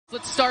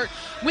Let's start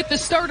with the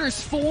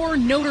starters for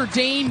Notre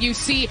Dame. You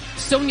see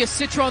Sonia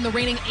Citron, the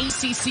reigning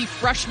ACC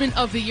Freshman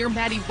of the Year.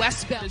 Maddie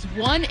Westbeld is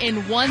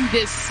 1-1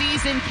 this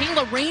season.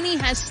 Kayla Rainey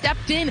has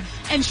stepped in,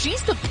 and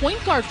she's the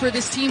point guard for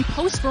this team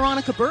post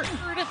Veronica Burton.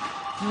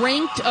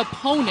 Ranked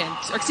opponent,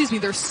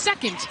 they're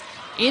second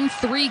in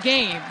 3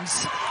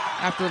 games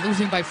after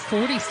losing by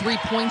 43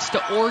 points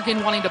to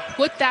Oregon, wanting to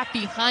put that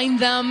behind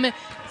them,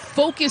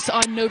 focus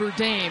on Notre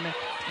Dame,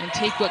 and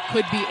take what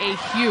could be a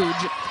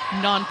huge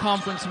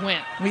non-conference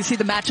win. We see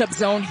the matchup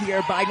zone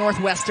here by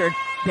Northwestern.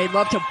 They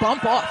love to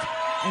bump off,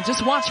 and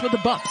just watch for the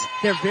bumps.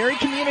 They're very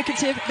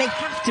communicative. They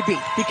have to be,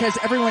 because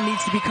everyone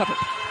needs to be covered.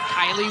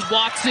 Kylie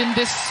Watson,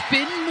 this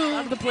spin move. A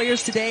lot of the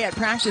players today at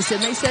practice,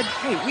 and they said,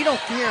 hey, we don't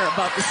care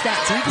about the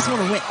stats. We just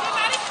want to win.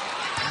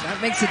 That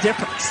makes a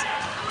difference.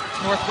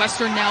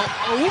 Northwestern now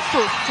 0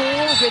 for 4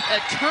 with a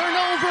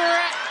turnover.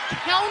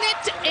 Count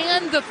it,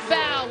 and the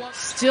foul.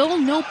 Still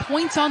no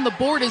points on the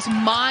board as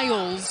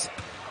Miles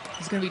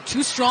is going to be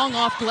too strong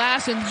off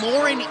glass, and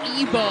Lauren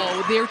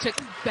Ebo there to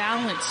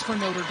balance for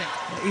Notre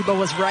Dame. Ebo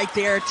was right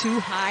there, 2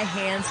 high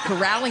hands,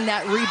 corralling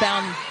that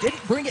rebound,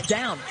 didn't bring it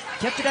down.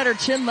 Kept it at her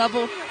chin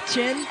level,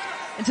 chin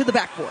into the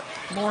backboard.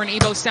 Lauren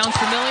Ebo sounds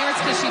familiar. It's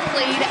because she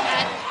played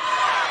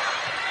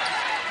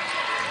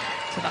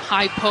to the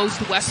high post.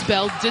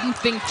 Westbeld didn't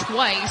think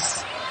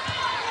twice.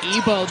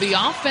 Ebo, the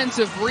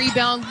offensive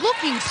rebound,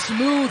 looking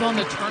smooth on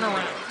the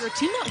turnaround. For a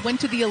team that went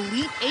to the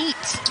Elite 8.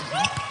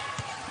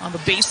 On the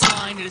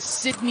baseline, it is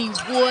Sydney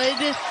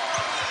Wood.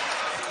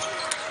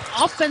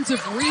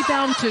 Offensive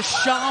rebound to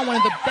Shaw, one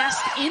of the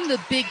best in the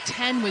Big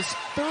Ten, was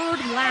 3rd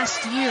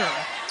last year.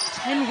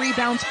 10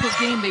 rebounds per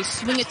game. They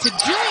swing it to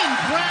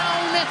Jillian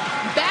Brown,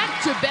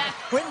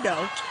 back-to-back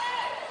window.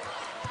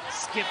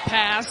 Skip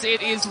pass,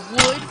 it is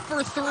Wood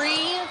for 3,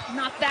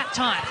 not that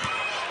time.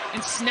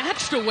 And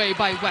snatched away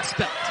by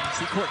Westbeld.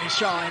 See Courtney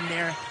Shaw in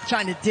there,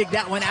 trying to dig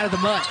that one out of the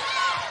mud.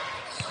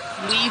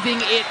 Leaving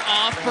it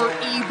off for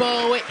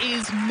Ebo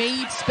is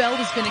Speld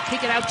is going to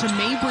kick it out to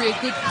Mabry.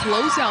 A good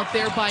closeout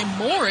there by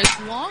Morris.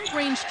 Long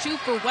range 2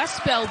 for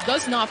Westbeld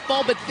does not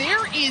fall, but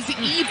there is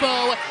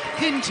Ebo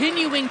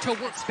continuing to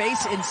work.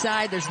 Space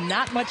inside. There's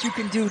not much you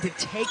can do to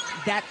take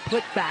that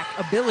putback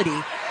ability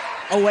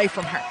away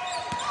from her.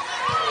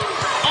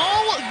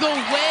 All the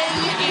way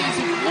is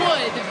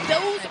Wood.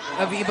 Those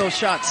of Ebo's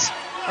shots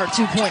are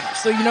 2-pointers.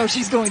 So you know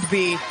she's going to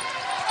be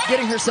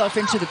getting herself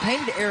into the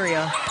painted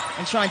area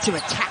and trying to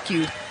attack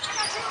you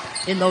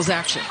in those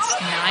actions.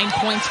 9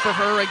 points for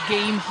her, a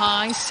game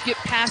high. Skip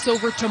pass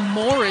over to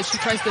Morris. She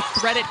tries to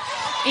thread it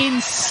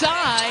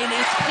inside.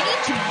 It's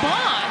Paige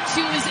Bott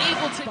who is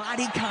able to...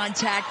 Body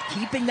contact,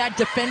 keeping that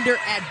defender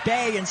at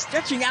bay and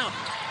stretching out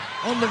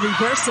on the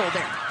reversal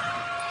there.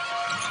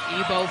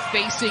 Ebo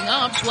facing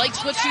up,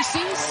 likes what she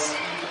sees.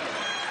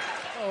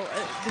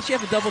 Does she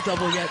have a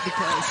double-double yet?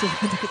 Because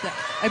look at that.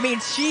 I mean,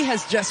 she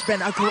has just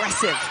been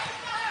aggressive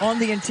on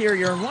the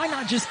interior, and why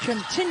not just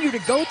continue to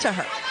go to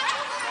her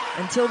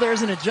until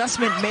there's an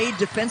adjustment made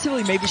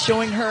defensively, maybe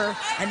showing her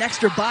an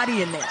extra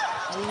body in there.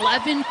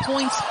 11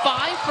 points,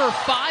 5 for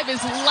 5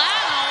 is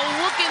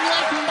Lau, looking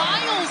like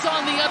Miles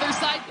on the other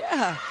side.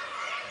 Yeah,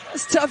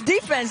 that's tough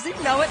defense. You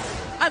know it.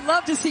 I'd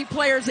love to see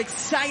players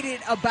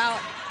excited about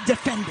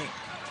defending.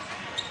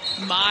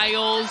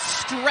 Miles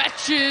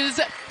stretches,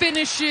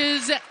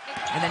 finishes.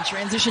 And then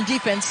transition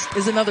defense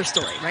is another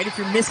story, right? If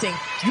you're missing,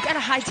 you got to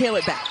hightail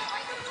it back.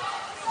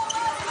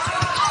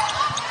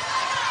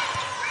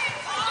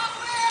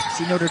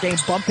 See Notre Dame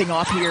bumping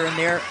off here in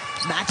their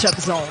matchup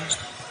zone.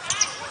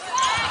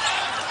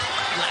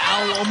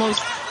 Lau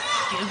almost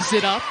gives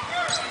it up.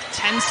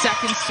 10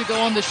 seconds to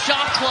go on the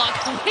shot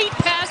clock. Great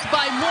pass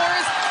by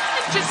Morris.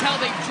 It's just how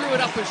they drew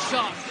it up with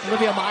Shaw.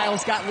 Olivia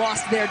Miles got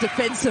lost there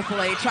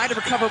defensively. Tried to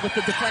recover with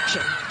the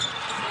deflection.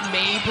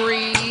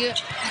 Mabry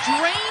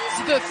drains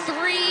the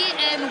 3,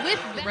 and with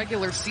the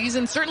regular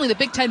season, certainly the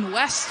Big Ten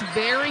West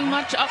very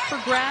much up for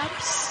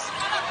grabs.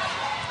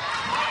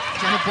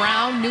 Jenna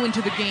Brown new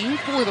into the game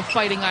for the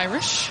Fighting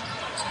Irish.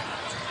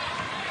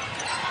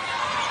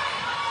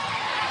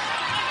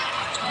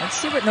 Let's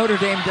see what Notre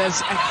Dame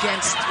does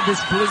against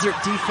this Blizzard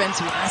defense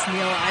with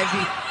Neil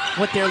Ivy.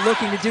 What they're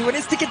looking to do, and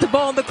is to get the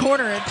ball in the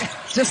corner, and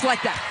just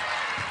like that.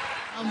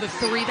 On the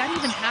 3, that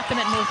even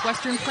happened at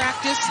Northwestern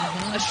practice.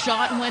 A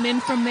shot went in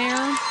from there.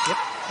 Yep.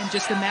 And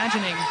just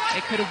imagining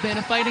it could have been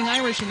a Fighting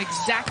Irish and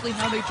exactly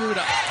how they drew it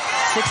up.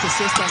 6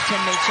 assists on 10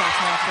 made shots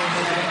now for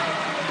Notre Dame.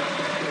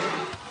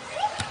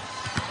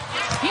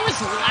 Here's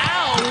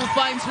Lau, who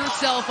finds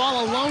herself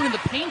all alone in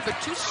the paint, but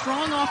too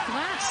strong off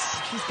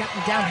glass. She's gotten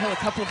downhill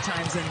a couple of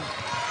times and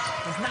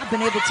has not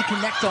been able to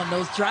connect on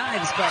those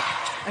drives, but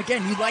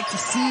again, you'd like to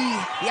see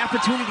the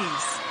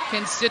opportunities.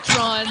 Can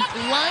Citron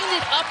line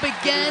it up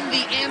again?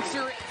 The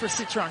answer for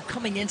Citron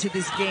coming into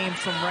this game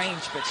from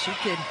range, but she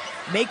could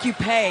make you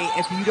pay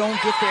if you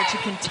don't get there to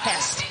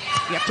contest.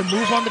 You have to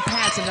move on the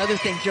pass. Another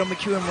thing Joe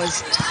McEwen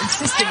was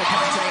insisting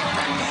upon today in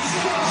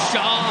practice.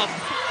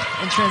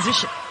 Shaw in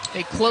transition.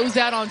 They close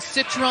out on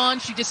Citron.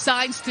 She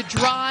decides to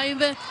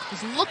drive.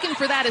 Was looking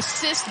for that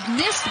assist.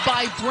 Missed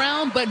by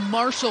Brown, but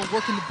Marshall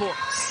working the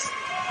boards.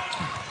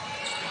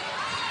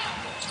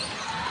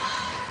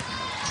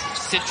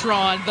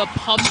 Citron, the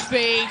pump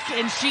fake,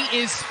 and she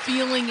is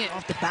feeling it.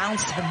 Off the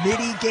bounce, her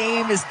midi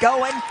game is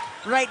going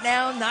right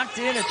now. Knocked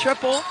in a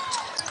triple.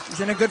 She's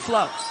in a good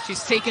flow.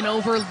 She's taken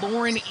over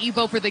Lauren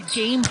Evo for the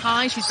game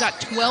high. She's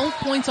got 12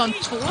 points on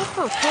 4 for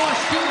 4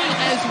 shooting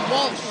as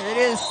Walsh. It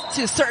is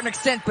to a certain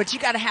extent, but you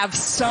got to have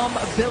some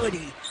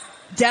ability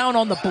down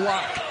on the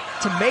block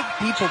to make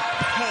people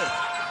pay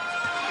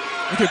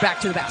with your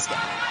back to the basket.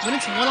 When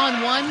it's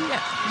one-on-one,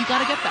 you got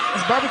to get that.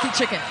 It's barbecue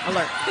chicken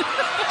alert.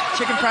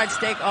 Chicken fried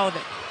steak, all of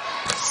it.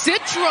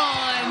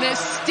 Citron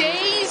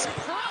stays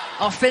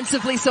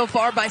offensively so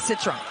far by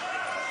Citron.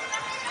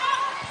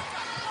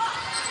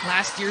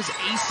 Last year's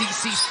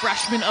ACC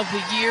Freshman of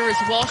the Year as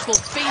Walsh will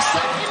face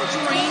up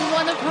and drain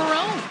one of her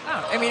own.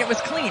 Oh, I mean, it was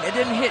clean. It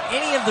didn't hit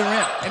any of the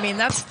rim. I mean,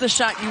 that's the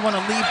shot you want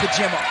to leave the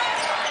gym on.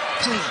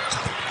 Clean.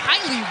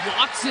 Kylie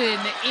Watson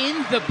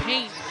in the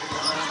paint.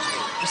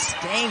 Just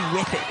staying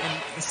with it.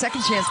 And the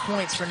second chance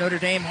points for Notre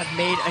Dame have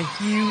made a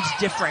huge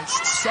difference.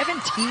 17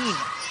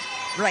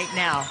 right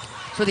now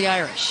for the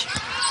Irish.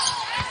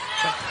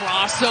 The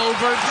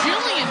crossover.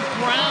 Jillian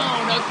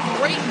Brown, a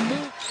great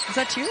move. Is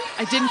that you?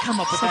 I didn't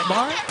come up with that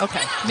bar. Okay.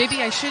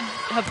 Maybe I should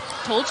have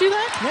told you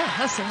that? Yeah,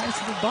 that's a nice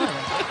little bar.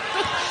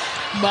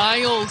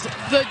 Miles,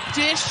 the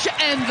dish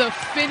and the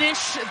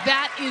finish.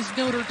 That is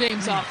Notre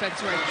Dame's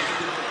offense right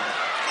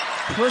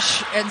now.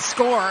 Push and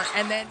score,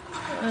 and then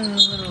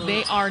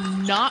they are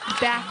not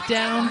back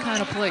down kind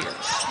of players.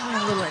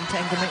 A little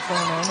entanglement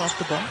going on off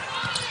the ball.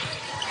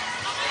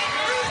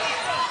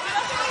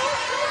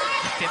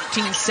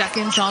 15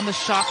 seconds on the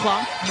shot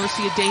clock.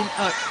 Mercy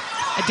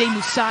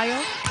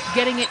Ademusayo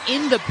getting it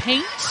in the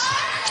paint.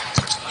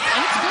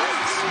 And it's good.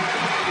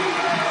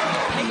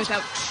 And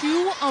without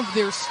 2 of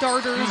their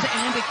starters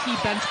and a key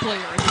bench player,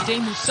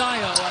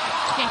 Ademusayo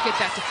can't get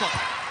that to fall.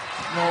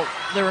 Well,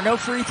 there were no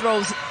free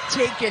throws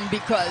taken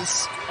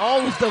because all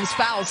of those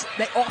fouls,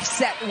 they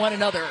offset one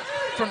another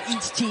from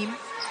each team.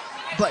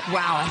 But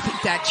wow, I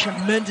think that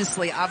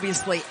tremendously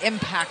obviously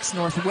impacts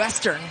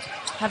Northwestern,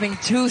 having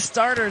 2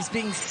 starters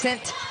being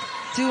sent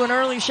to an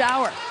early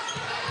shower.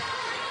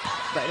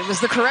 But it was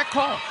the correct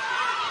call.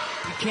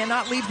 You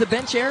cannot leave the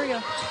bench area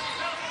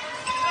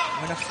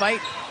when a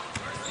fight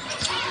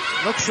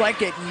looks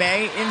like it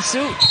may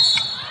ensue.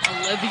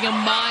 Olivia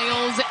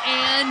Miles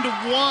and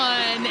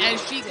 1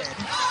 as she did.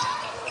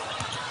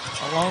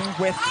 Along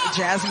with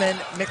Jasmine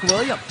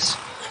McWilliams.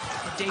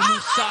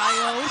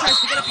 Ademusayo tries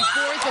to get it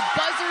before the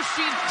buzzer.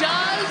 She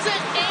does,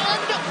 and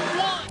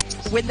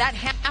 1. When that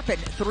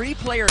happened, 3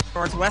 players at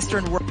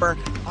Northwestern were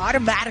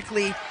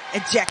automatically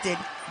ejected.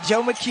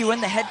 Joe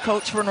McEwen, the head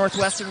coach for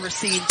Northwestern,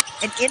 received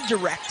an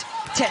indirect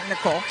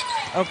technical,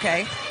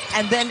 okay?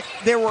 And then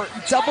there were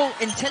double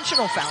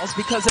intentional fouls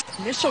because of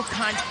initial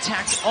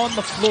contact on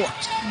the floor.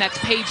 And that's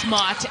Paige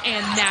Mott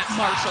and Nat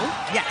Marshall.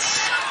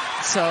 Yes.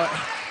 So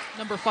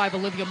number 5,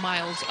 Olivia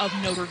Miles of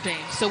Notre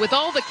Dame. So with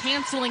all the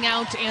canceling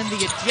out and the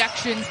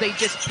ejections, they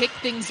just picked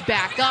things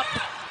back up,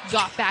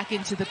 got back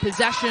into the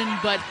possession,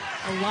 but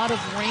a lot of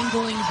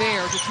wrangling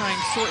there to try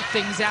and sort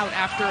things out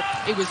after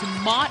it was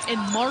Mott and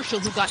Marshall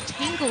who got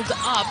tangled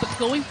up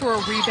going for a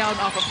rebound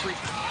off a free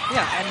throw.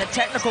 Yeah, and the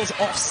technicals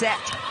offset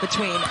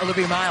between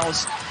Olivia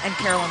Miles and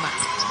Carolyn Mack.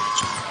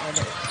 And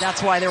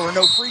that's why there were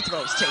no free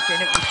throws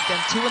taken. It was then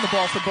 2 in the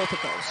ball for both of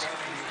those.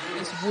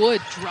 As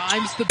Wood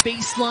drives the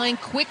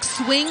baseline, quick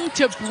swing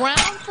to Brown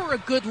for a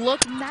good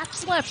look.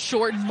 Mack's left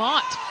short.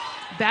 Mott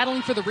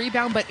battling for the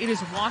rebound, but it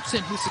is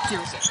Watson who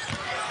secures it.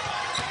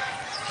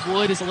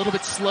 Wood is a little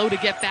bit slow to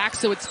get back,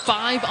 so it's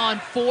 5 on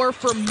 4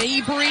 for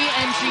Mabry,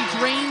 and she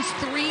drains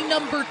 3,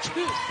 number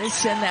 2. They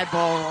send that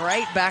ball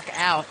right back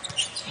out.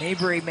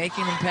 Mabry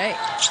making them pay.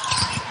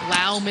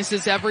 Lau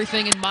misses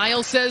everything, and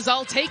Miles says,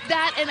 I'll take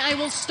that, and I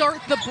will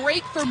start the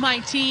break for my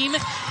team.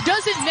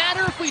 Doesn't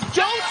matter if we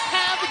don't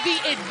have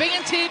the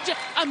advantage.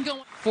 I'm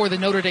going for the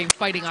Notre Dame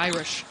Fighting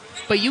Irish.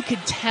 But you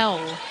could tell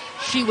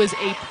she was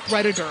a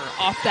predator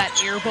off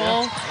that air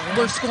ball. Yeah.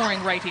 We're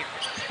scoring right here.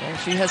 Well,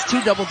 she has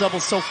 2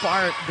 double-doubles so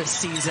far this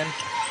season.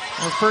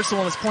 Her first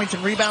one was points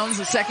and rebounds.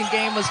 The second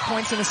game was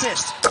points and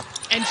assists.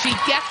 And she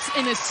gets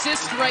an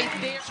assist right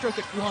there. Stroke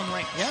it long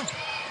range. Yeah.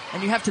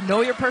 And you have to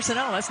know your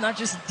personnel. That's not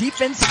just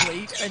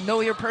defensively. And know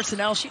your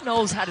personnel. She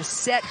knows how to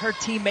set her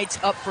teammates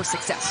up for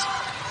success.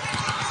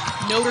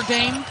 Notre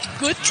Dame,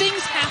 good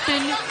things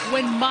happen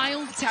when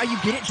Miles. That's how you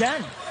get it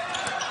done.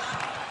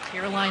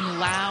 Caroline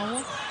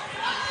Lau,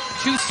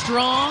 too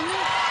strong,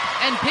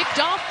 and picked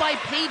off by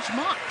Paige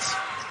Mott.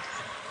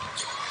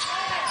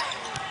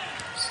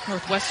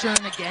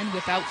 Northwestern, again,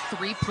 without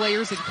 3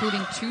 players,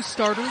 including 2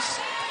 starters.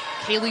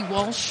 Kaylee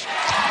Walsh,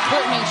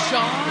 Courtney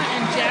Shaw,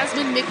 and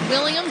Jasmine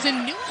McWilliams.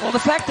 Well, the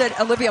fact that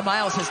Olivia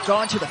Miles has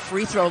gone to the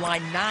free throw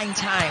line 9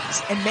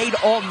 times and made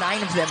all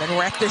 9 of them, and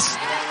we're at this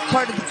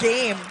part of the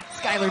game,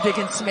 Skylar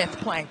Diggins-Smith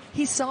playing.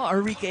 He saw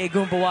Arike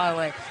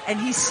Egumbawale, and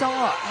he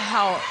saw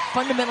how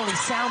fundamentally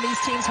sound these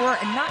teams were,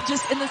 and not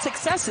just in the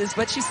successes,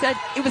 but she said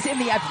it was in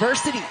the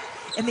adversity,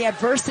 in the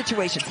adverse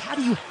situations. How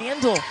do you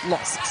handle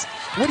losses?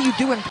 What do you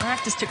do in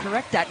practice to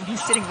correct that? And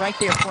he's sitting right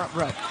there front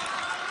row.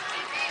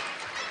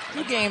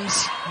 2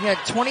 games, he had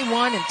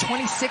 21 and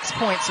 26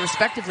 points,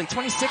 respectively.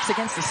 26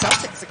 against the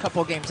Celtics a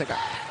couple of games ago.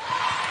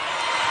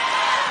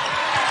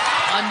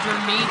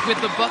 Underneath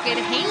with the bucket,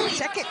 Haley.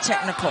 Second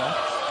technical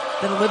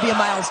that Olivia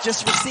Miles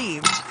just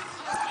received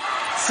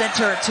sent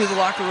her to the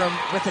locker room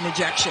with an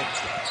ejection.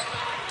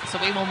 So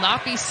we will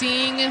not be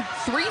seeing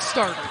 3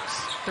 starters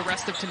the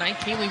rest of tonight.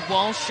 Kaylee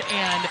Walsh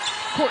and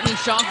Courtney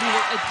Shaw, who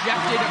were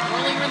ejected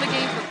earlier in the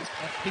game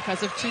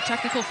because of 2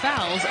 technical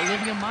fouls.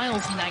 Olivia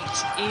Miles'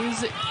 night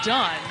is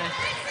done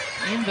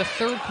in the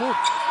third quarter.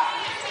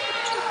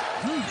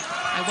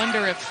 I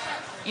wonder if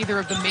either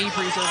of the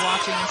Mabrys are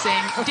watching and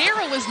saying,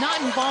 Dara was not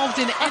involved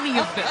in any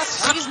of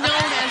this. She's known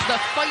as the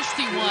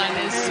feisty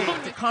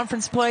one. The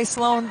conference play,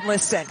 Sloan,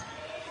 listen.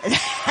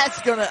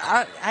 That's gonna,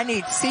 I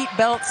need seat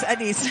belts. I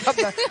need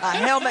something, a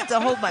helmet to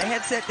hold my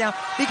headset down,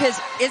 because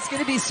it's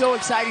gonna be so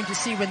exciting to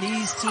see when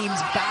these teams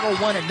battle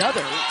one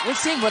another. We're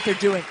seeing what they're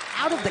doing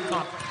out of the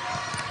conference.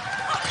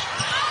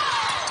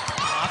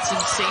 Watson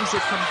saves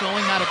it from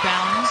going out of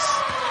bounds.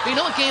 But you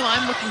know what game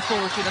I'm looking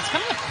forward to? That's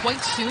coming up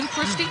quite soon,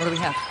 Christy. What do we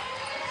have?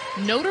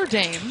 Notre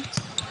Dame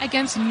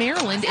against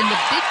Maryland in the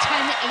Big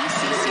Ten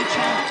ACC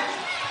Challenge.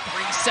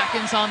 3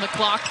 seconds on the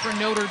clock for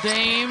Notre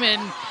Dame,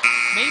 and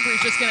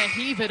Mabry's just going to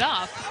heave it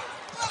up.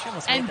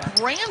 And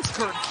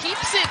Bransford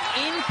keeps it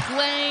in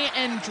play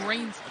and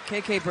drains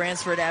it. KK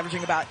Bransford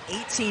averaging about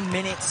 18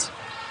 minutes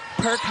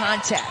per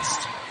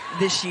contest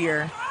this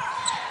year.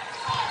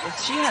 And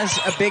she has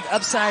a big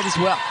upside as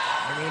well.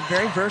 I mean,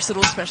 very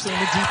versatile, especially in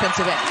the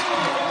defensive end.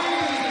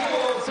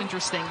 It's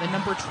interesting. The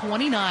number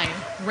 29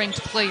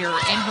 ranked player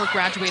in her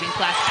graduating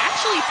class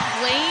actually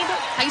played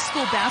high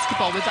school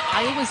basketball with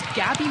Iowa's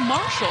Gabby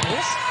Marshall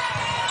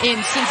in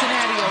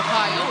Cincinnati,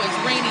 Ohio, as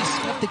Rainey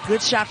swept the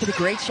good shot for the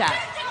great shot.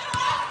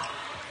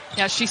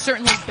 Yeah, she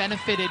certainly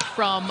benefited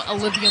from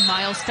Olivia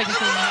Miles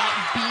technically not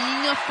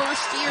being a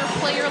first-year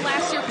player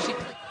last year.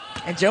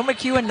 And Joe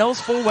McEwen knows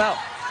full well.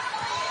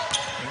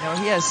 You know,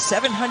 he has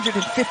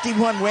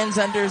 751 wins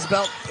under his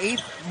belt,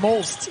 8th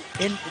most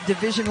in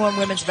Division I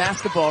women's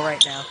basketball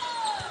right now.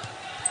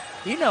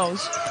 He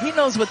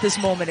knows what this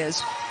moment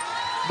is,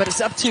 but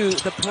it's up to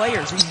the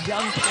players, these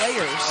young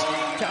players,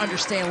 to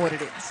understand what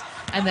it is.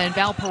 And then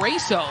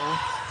Valparaiso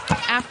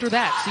after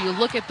that. So you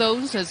look at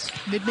those as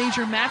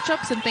mid-major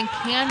matchups and think,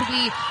 can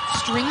we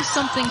string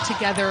something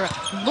together,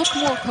 look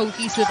more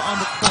cohesive on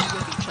the court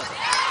with each other?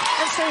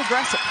 And stay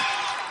aggressive.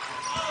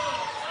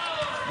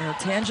 You know,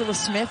 Tangela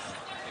Smith,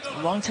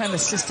 longtime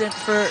assistant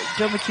for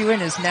Joe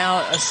McEwen, is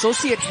now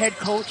associate head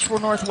coach for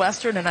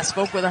Northwestern, and I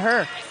spoke with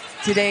her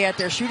today at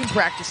their shooting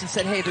practice and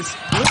said, hey, this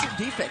blizzard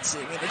defense, I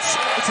mean,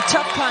 it's a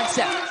tough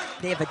concept.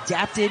 They have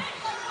adapted,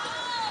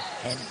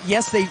 and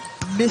yes, they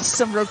miss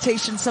some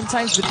rotations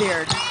sometimes, but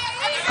they're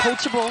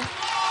coachable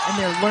and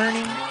they're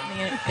learning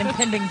the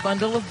impending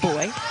bundle of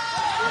boy.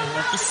 I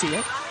love to see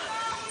it.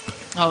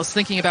 I was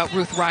thinking about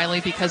Ruth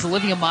Riley because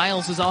Olivia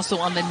Miles is also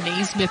on the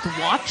Naismith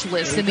watch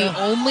list and the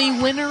only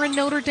winner in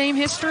Notre Dame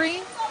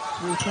history.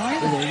 Ruth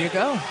Riley. There you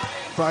go.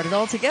 Brought it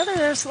all together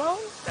there, Sloan.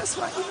 That's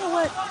why, you know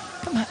what?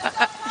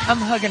 I'm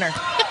hugging her.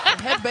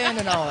 Headband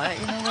and all that.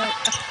 You know what?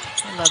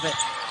 I love it.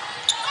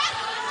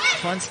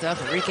 Fun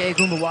stuff. Enrique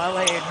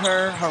Gumawale and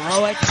her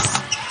heroics.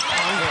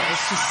 Oh, yeah,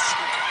 it's just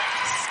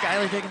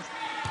Skylar Diggins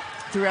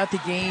throughout the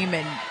game,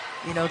 and,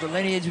 you know, the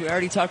lineage. We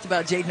already talked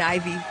about Jaden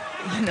Ivey,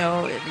 you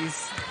know,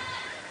 these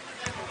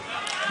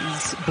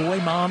boy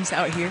moms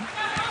out here.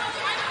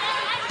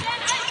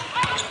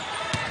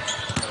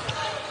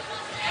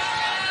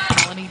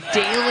 Melanie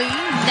Daly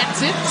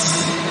nets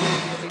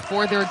it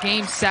before their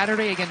game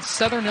Saturday against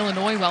Southern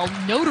Illinois, while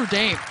Notre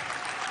Dame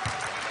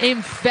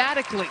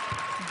emphatically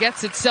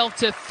gets itself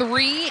to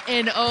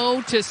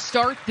 3-0 to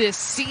start this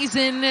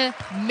season,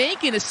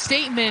 making a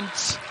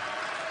statement,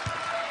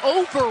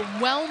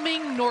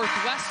 overwhelming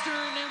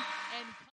Northwestern.